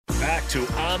back to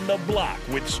On the Block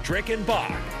with Strick and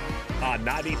Bach on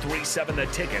 93.7 The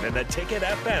Ticket and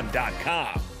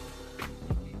theticketfm.com.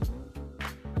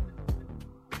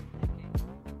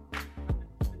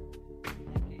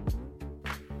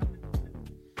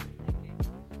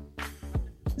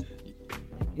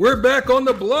 We're back on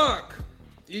the block.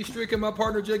 E. Strick and my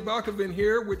partner Jake Bach have been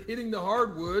here with Hitting the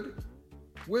Hardwood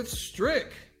with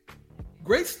Strick.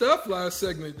 Great stuff last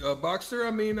segment, Boxster.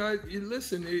 I mean,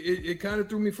 listen, it kind of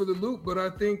threw me for the loop, but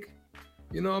I think,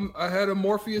 I had a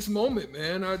Morpheus moment,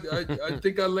 man. I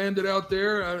think I landed out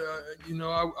there. I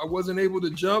wasn't able to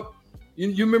jump.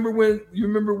 You remember when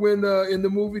in the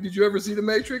movie? Did you ever see The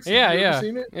Matrix? Yeah, you ever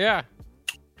seen it? Yeah.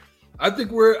 I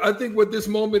think what this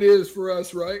moment is for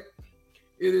us, right?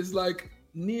 It is like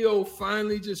Neo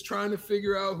finally just trying to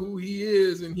figure out who he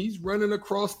is, and he's running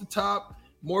across the top.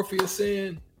 Morpheus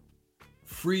saying,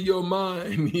 "Free your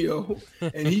mind, Neo,"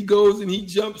 and he goes and he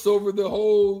jumps over the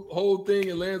whole thing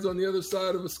and lands on the other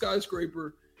side of a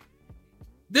skyscraper.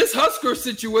 This Husker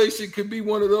situation could be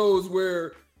one of those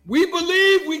where we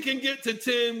believe we can get to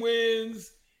 10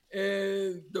 wins,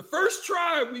 and the first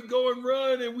try we go and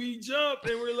run and we jump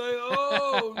and we're like,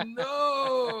 oh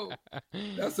no.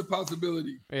 That's a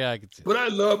possibility. Yeah, I could see. But I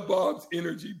love Bob's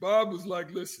energy. Bob was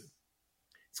like, listen,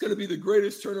 it's going to be the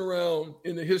greatest turnaround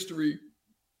in the history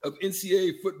of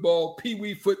NCAA football,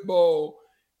 Pee-wee football,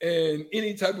 and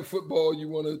any type of football you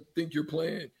want to think you're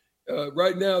playing.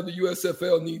 Right now, the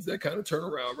USFL needs that kind of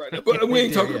turnaround right now. But we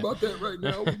ain't talking about that right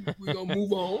now. We're going to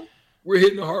move on. We're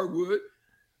hitting the hardwood.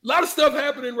 A lot of stuff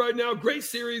happening right now. Great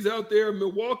series out there.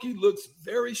 Milwaukee looks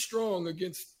very strong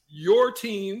against your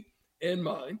team and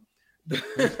mine.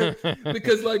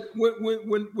 Because like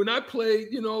when I play,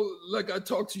 like I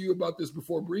talked to you about this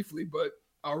before briefly, but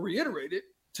I'll reiterate it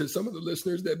to some of the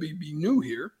listeners that may be new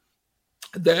here,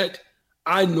 that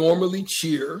I normally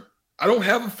cheer. I don't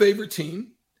have a favorite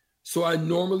team, so I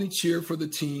normally cheer for the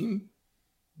team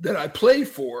that I play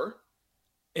for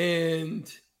and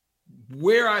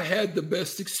where I had the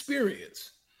best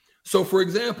experience. So, for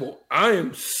example, I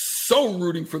am so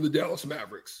rooting for the Dallas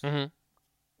Mavericks. Mm-hmm.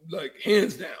 Like,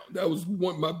 hands down. That was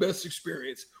my best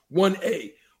experience.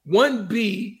 1A.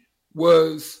 1B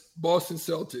was Boston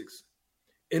Celtics.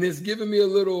 And it's given me a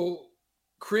little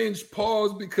cringe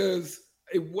pause because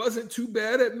it wasn't too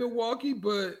bad at Milwaukee,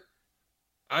 but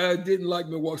I didn't like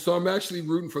Milwaukee. So I'm actually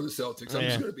rooting for the Celtics. I'm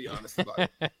just going to be honest about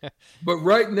it. But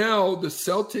right now, the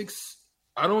Celtics,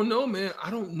 I don't know, man.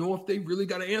 I don't know if they really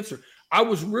got an answer. I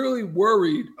was really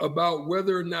worried about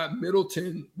whether or not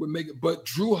Middleton would make it. But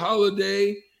Drew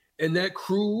Holiday and that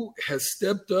crew has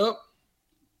stepped up.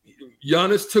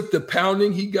 Giannis took the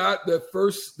pounding he got that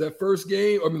first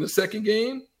game. I mean, the second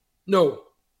game. No.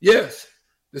 Yes.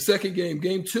 The second game,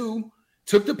 game 2,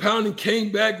 took the pounding,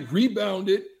 came back,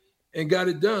 rebounded, and got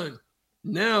it done.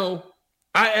 Now,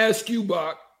 I ask you,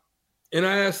 Bach, and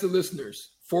I ask the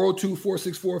listeners,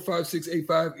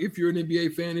 402-464-5685. If you're an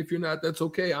NBA fan, if you're not, that's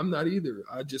okay. I'm not either.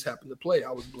 I just happen to play.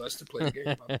 I was blessed to play the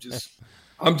game.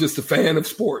 I'm just a fan of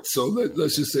sports. So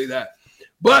let's just say that.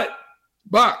 But,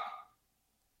 Bach,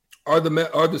 are the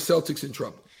Celtics in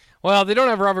trouble? Well, they don't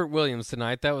have Robert Williams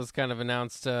tonight. That was kind of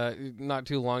announced not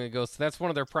too long ago. So that's one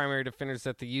of their primary defenders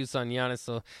that they use on Giannis.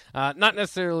 So not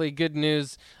necessarily good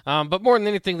news. But more than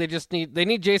anything, they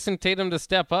need Jason Tatum to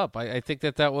step up. I think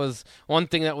that was one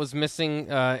thing that was missing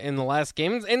in the last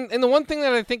game. And the one thing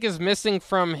that I think is missing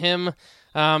from him,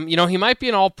 he might be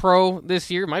an all-pro this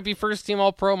year, might be first-team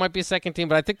all-pro, might be second-team,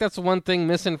 but I think that's one thing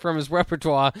missing from his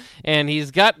repertoire, and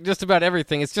he's got just about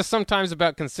everything. It's just sometimes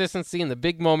about consistency in the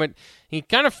big moment. He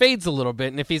kind of fades a little bit,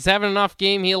 and if he's having an off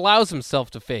game, he allows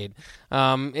himself to fade.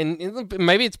 And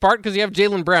maybe it's part because you have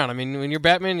Jaylen Brown. I mean, when you're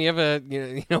Batman, you have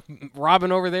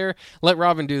Robin over there. Let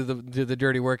Robin do the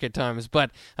dirty work at times.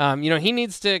 But he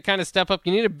needs to kind of step up.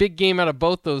 You need a big game out of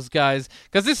both those guys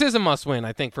because this is a must-win,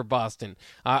 I think, for Boston.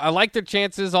 I like their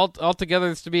chances altogether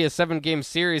this to be a 7-game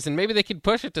series, and maybe they could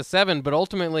push it to 7. But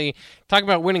ultimately, talk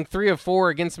about winning 3 of 4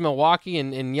 against Milwaukee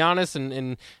and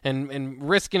Giannis and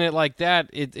risking it like that.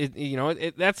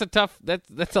 That's a tough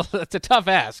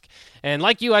ask. And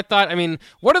like you, I thought,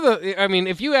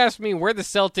 if you asked me where the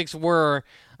Celtics were,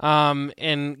 kind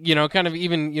of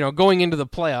even, going into the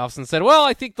playoffs and said, well,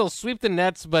 I think they'll sweep the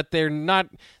Nets, but they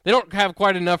don't have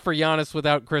quite enough for Giannis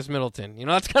without Chris Middleton.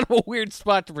 That's kind of a weird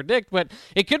spot to predict, but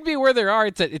it could be where they are.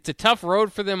 It's a tough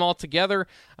road for them altogether.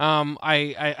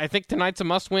 I think tonight's a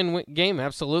must-win game,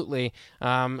 absolutely.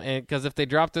 Because if they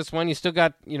drop this one, you still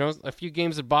got, a few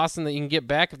games at Boston that you can get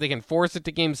back. If they can force it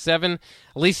to game 7, at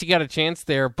least you got a chance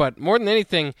there. But more than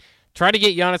anything, try to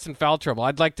get Giannis in foul trouble.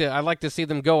 I'd like to see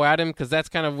them go at him, because that's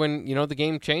kind of when the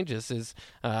game changes. Is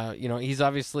he's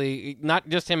obviously not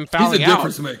just him fouling out. He's a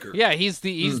difference maker. Yeah, he's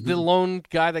the lone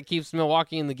guy that keeps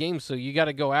Milwaukee in the game. So you got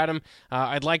to go at him.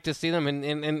 I'd like to see them,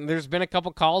 and there's been a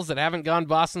couple calls that haven't gone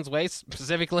Boston's way.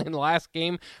 Specifically in the last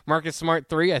game, Marcus Smart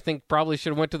 3, I think probably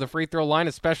should have went to the free throw line,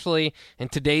 especially in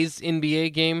today's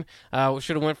NBA game.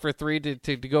 Should have went for 3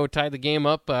 to go tie the game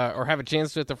up or have a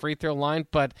chance to at the free throw line.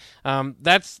 But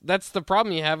that's the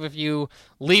problem you have if you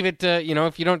leave it to,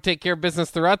 if you don't take care of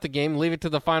business throughout the game, leave it to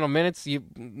the final minutes, you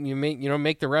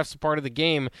make the refs a part of the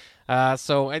game.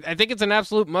 So I think it's an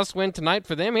absolute must-win tonight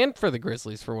for them and for the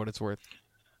Grizzlies, for what it's worth.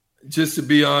 Just to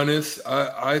be honest,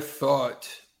 I thought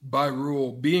by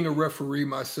rule, being a referee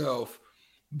myself,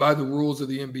 by the rules of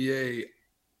the NBA,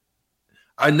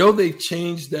 I know they've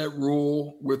changed that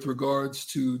rule with regards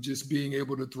to just being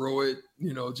able to throw it,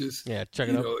 check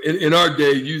it out. In our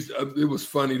day, it was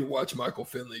funny to watch Michael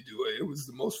Finley do it. It was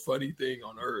the most funny thing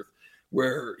on earth,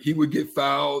 where he would get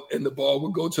fouled and the ball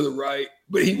would go to the right,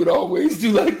 but he would always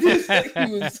do like this.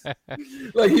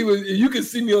 You could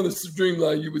see me on the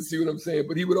streamline, you would see what I'm saying,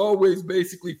 but he would always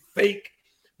basically fake.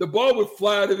 The ball would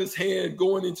fly out of his hand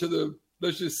going into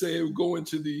let's just say it would go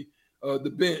into the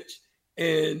bench.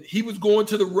 And he was going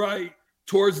to the right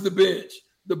towards the bench.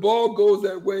 The ball goes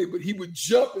that way, but he would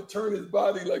jump and turn his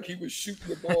body like he was shooting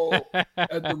the ball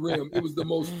at the rim. It was the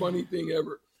most funny thing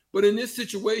ever. But in this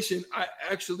situation, I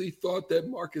actually thought that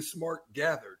Marcus Smart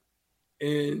gathered.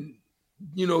 And,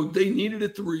 they needed a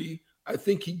 3. I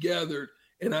think he gathered.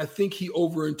 And I think he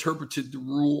overinterpreted the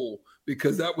rule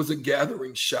because that was a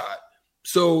gathering shot.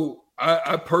 So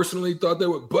I personally thought that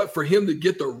would. But for him to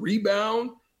get the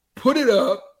rebound, put it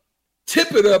up,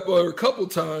 tip it up a couple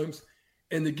times,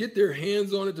 and to get their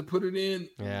hands on it to put it in,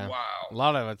 yeah. Wow. A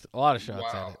lot of shots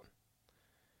wow. at it.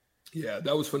 Yeah,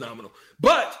 that was phenomenal.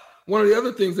 But one of the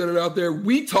other things that are out there,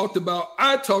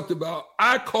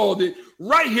 I called it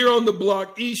right here on the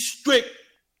block. E Strick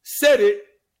said it,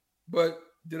 but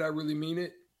did I really mean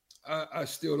it? I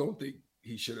still don't think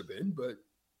he should have been, but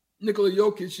Nikola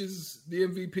Jokic is the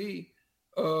MVP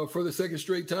for the second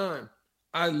straight time.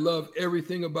 I love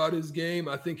everything about his game.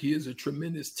 I think he is a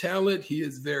tremendous talent. He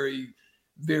is very,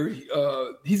 very,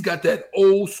 he's got that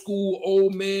old school,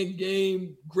 old man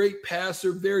game, great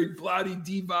passer, very Vlade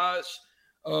Divac,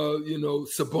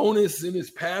 Sabonis in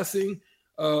his passing,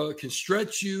 can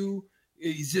stretch you.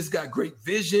 He's just got great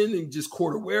vision and just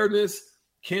court awareness.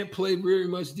 Can't play very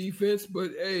much defense,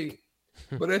 but hey,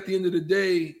 but at the end of the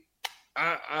day,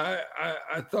 I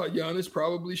thought Giannis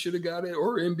probably should have got it,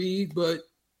 or Embiid, but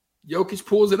Jokic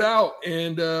pulls it out.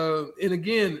 And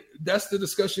again, that's the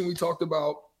discussion we talked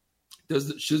about.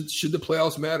 Should the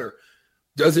playoffs matter?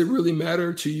 Does it really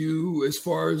matter to you as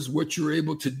far as what you're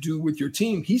able to do with your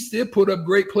team? He still put up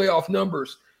great playoff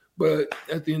numbers, but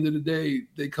at the end of the day,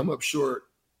 they come up short.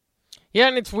 Yeah,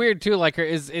 and it's weird too. Like,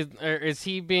 is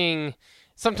he being?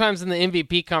 Sometimes in the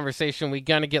MVP conversation, we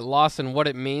kind of get lost in what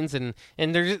it means, and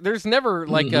there's never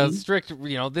like a strict,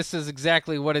 this is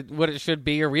exactly what it should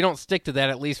be, or we don't stick to that,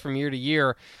 at least from year to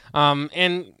year.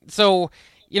 And so,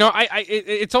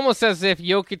 it's almost as if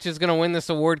Jokic is going to win this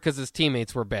award because his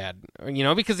teammates were bad,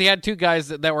 because he had 2 guys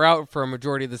that were out for a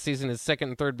majority of the season, his second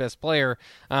and third best player,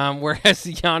 whereas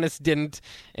Giannis didn't,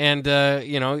 and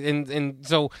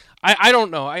so I don't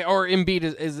know. Or Embiid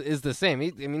is the same.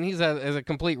 He's a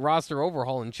complete roster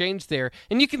overhaul and change there,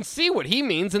 and you can see what he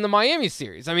means in the Miami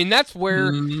series. I mean, that's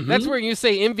where you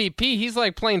say MVP. He's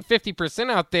like playing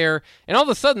 50% out there, and all of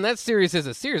a sudden that series is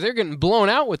a series. They're getting blown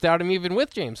out without him, even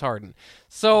with James Harden.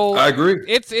 So I agree.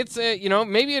 It's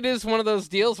maybe it is one of those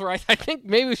deals where I think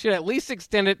maybe we should at least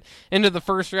extend it into the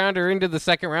first round or into the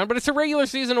second round. But it's a regular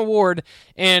season award,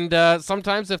 and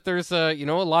sometimes if there's a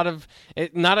lot of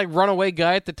not a runaway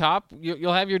guy at the top,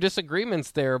 you'll have your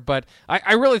disagreements there. But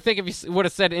I really think if you would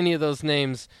have said any of those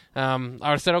names, I would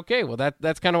have said, okay, well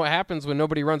that's kind of what happens when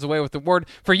nobody runs away with the award.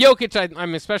 For Jokic,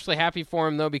 I'm especially happy for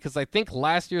him though, because I think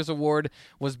last year's award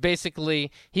was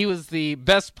basically he was the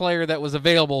best player that was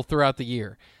available throughout the year.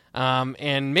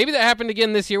 And maybe that happened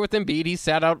again this year with Embiid. He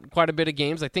sat out quite a bit of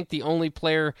games. I think the only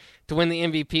player to win the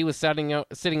MVP was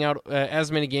sitting out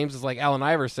as many games as like Allen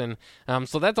Iverson.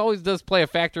 So that always does play a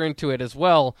factor into it as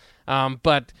well.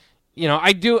 But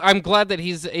I'm glad that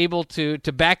he's able to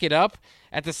back it up.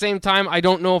 At the same time, I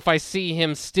don't know if I see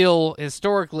him still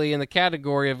historically in the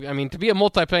category of, to be a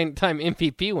multi-time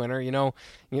MVP winner,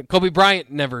 Kobe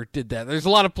Bryant never did that. There's a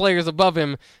lot of players above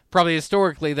him, probably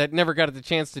historically, that never got the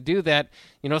chance to do that.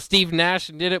 Steve Nash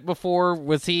did it before.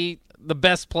 Was he the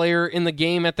best player in the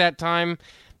game at that time?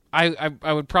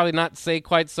 I would probably not say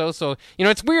quite so. So,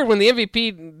 it's weird when the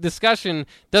MVP discussion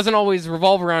doesn't always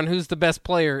revolve around who's the best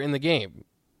player in the game.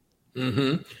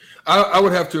 Mm-hmm. I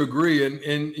would have to agree.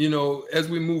 And as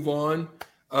we move on,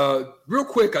 real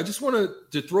quick, I just wanted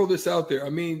to throw this out there. I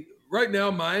mean, right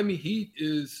now, Miami Heat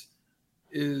is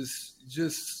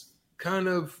just kind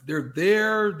of,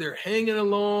 they're hanging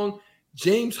along.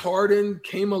 James Harden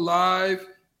came alive,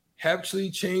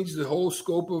 actually changed the whole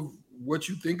scope of what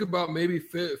you think about maybe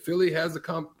Philly has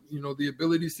the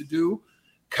abilities to do.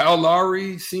 Kyle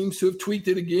Lowry seems to have tweaked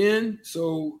it again.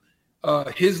 So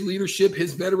his leadership,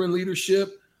 his veteran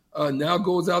leadership now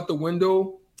goes out the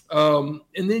window. And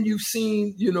then you've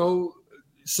seen,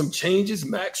 some changes.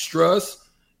 Max Struss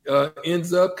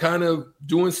ends up kind of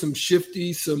doing some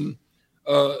shifty,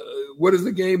 what is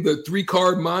the game? The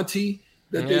 3-card Monty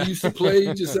that they used to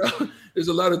play. Just there's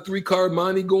a lot of 3-card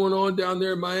Monty going on down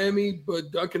there in Miami,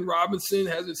 but Duncan Robinson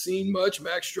hasn't seen much.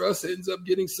 Max Struss ends up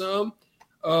getting some.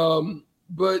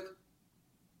 But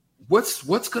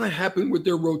what's going to happen with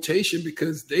their rotation?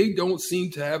 Because they don't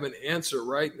seem to have an answer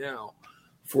right now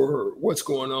for what's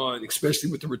going on, especially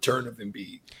with the return of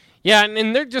Embiid. Yeah,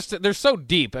 and they're so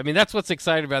deep. I mean, that's what's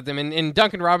exciting about them. And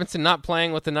Duncan Robinson not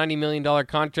playing with the $90 million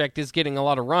contract is getting a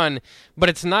lot of run, but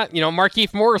it's not,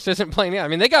 Markieff Morris isn't playing out. I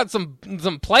mean, they got some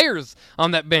players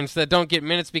on that bench that don't get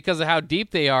minutes because of how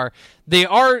deep they are. They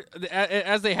are,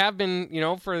 as they have been,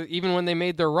 for even when they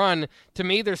made their run, to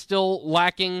me, they're still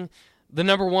lacking the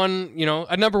number one,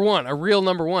 a real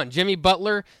number one. Jimmy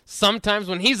Butler, sometimes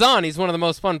when he's on, he's one of the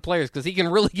most fun players because he can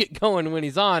really get going when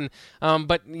he's on.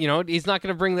 But, he's not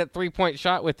going to bring that three-point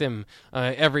shot with him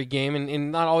every game and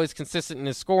not always consistent in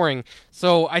his scoring.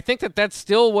 So I think that's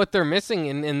still what they're missing,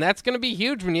 and that's going to be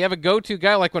huge when you have a go-to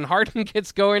guy like when Harden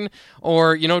gets going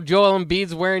or, Joel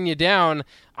Embiid's wearing you down.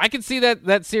 I could see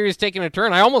that series taking a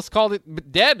turn. I almost called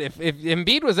it dead. If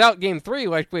Embiid was out game 3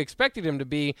 like we expected him to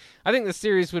be, I think the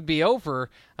series would be over,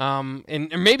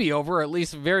 and maybe over, or at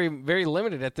least very, very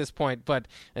limited at this point. But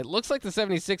it looks like the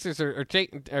 76ers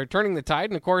are turning the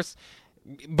tide, and of course,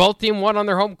 both teams won on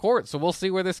their home court, so we'll see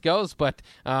where this goes. But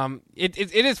it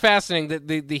is fascinating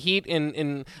that the Heat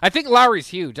and I think Lowry's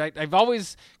huge. I've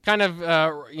always kind of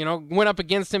went up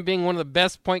against him being one of the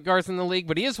best point guards in the league,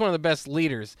 but he is one of the best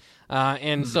leaders,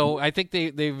 and so I think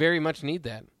they very much need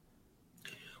that.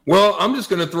 Well, I'm just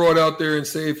going to throw it out there and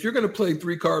say if you're going to play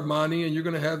 3-card Monty and you're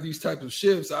going to have these types of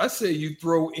shifts, I say you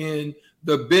throw in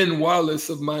the Ben Wallace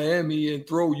of Miami and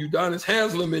throw Udonis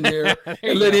Haslem in there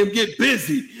and let him get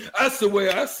busy. That's the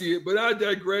way I see it. But I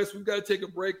digress. We've got to take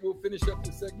a break. We'll finish up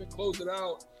the segment, close it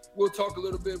out. We'll talk a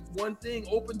little bit. One thing,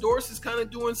 Open Doors is kind of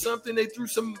doing something. They threw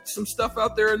some stuff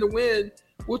out there in the wind.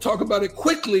 We'll talk about it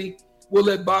quickly. We'll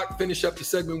let Bach finish up the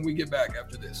segment when we get back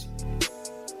after this.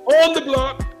 On the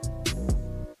block.